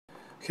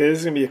Okay, this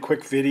is going to be a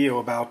quick video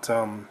about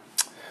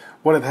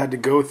what I've had to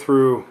go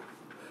through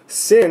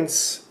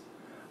since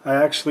I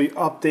actually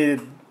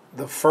updated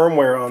the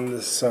firmware on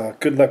this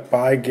Good Luck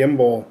Buy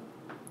gimbal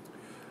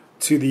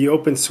to the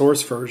open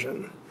source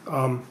version,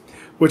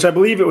 which I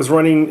believe it's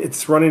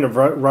running a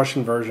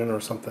Russian version or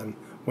something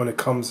when it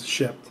comes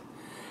shipped.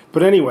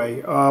 But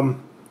anyway,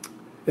 and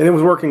it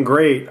was working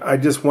great. I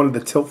just wanted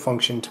the tilt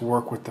function to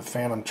work with the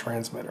phantom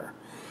transmitter.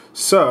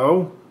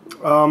 So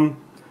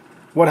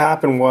what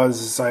happened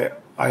was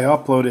I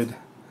uploaded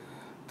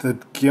the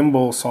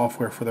gimbal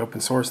software for the open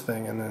source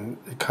thing, and then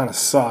it kind of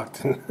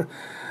sucked. And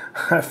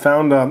I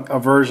found a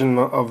version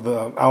of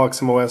the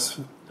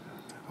AlexMOS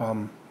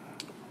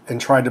and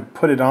tried to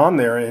put it on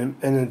there, and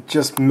it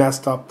just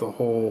messed up the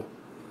whole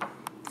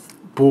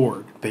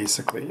board,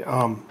 basically.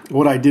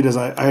 What I did is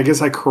I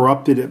guess I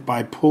corrupted it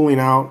by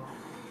pulling out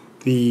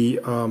the,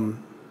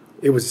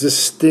 it was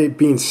just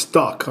being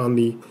stuck on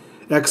the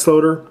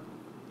Xloader.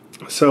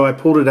 So I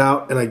pulled it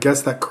out, and I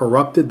guess that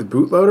corrupted the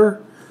bootloader,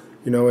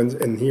 you know,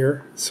 in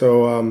here.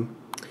 So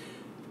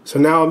so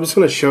now I'm just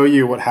going to show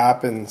you what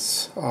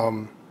happens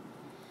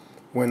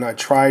when I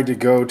try to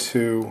go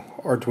to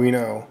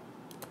Arduino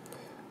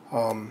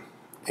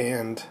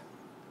and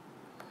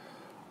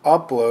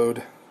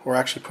upload, or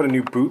actually put a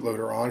new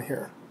bootloader on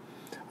here.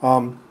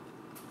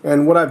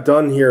 And what I've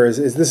done here is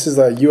this is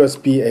a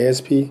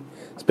USBASP.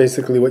 It's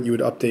basically what you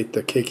would update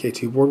the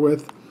KK2 board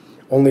with,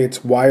 only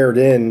it's wired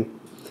in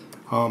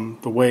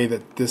the way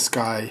that this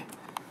guy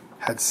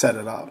had set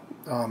it up.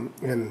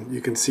 And you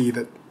can see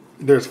that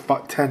there's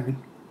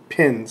 10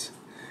 pins,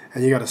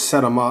 and you got to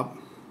set them up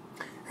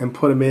and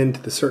put them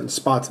into the certain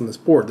spots on this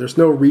board. There's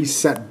no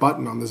reset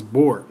button on this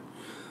board.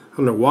 I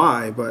don't know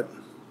why, but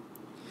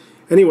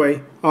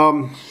anyway,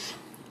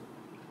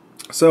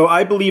 so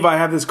I believe I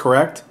have this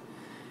correct,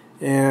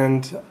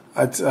 and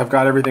I've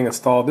got everything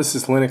installed. This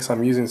is Linux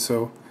I'm using,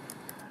 so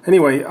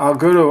anyway, I'll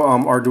go to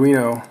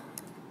Arduino,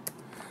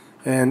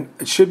 and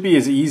it should be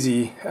as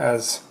easy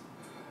as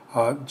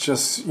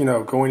just, you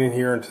know, going in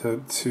here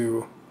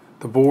to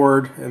the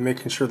board and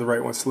making sure the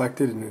right one's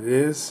selected, and it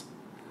is.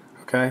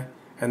 Okay,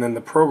 and then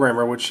the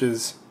programmer, which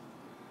is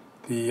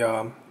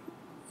the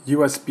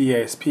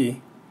USBASP,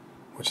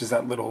 which is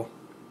that little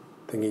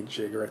thingy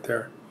jig right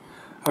there.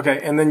 Okay,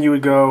 and then you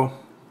would go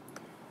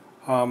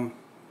burn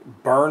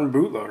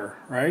bootloader,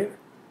 right?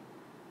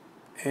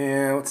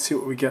 And let's see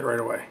what we get right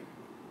away.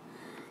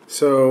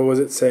 So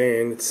what's it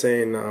saying? It's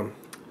saying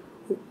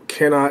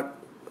cannot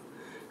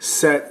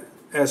set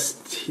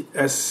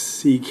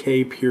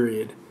SCK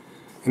period,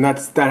 and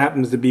that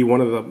happens to be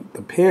one of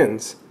the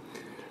pins,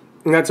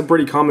 and that's a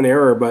pretty common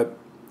error, but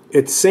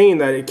it's saying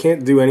that it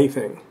can't do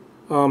anything.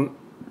 I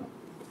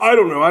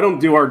don't know. I don't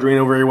do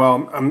Arduino very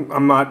well.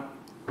 I'm not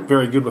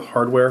very good with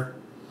hardware,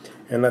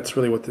 and that's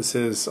really what this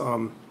is.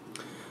 So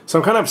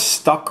I'm kind of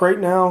stuck right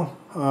now.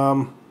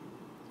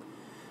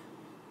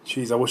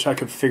 Geez, I wish I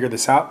could figure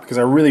this out, because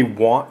I really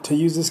want to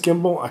use this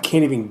gimbal. I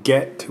can't even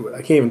get to it.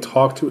 I can't even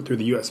talk to it through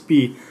the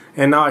USB,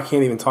 and now I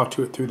can't even talk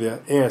to it through the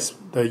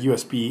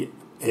USB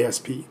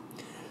ASP.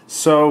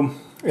 So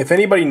if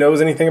anybody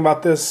knows anything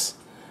about this,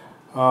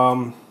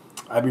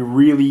 I'd be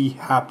really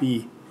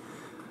happy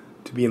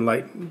to be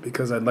enlightened,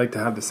 because I'd like to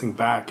have this thing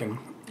back, and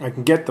I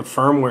can get the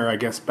firmware, I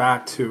guess,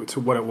 back to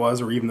what it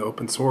was, or even the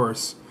open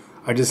source.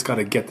 I just got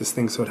to get this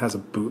thing so it has a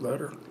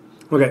bootloader.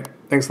 Okay,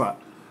 thanks a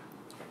lot.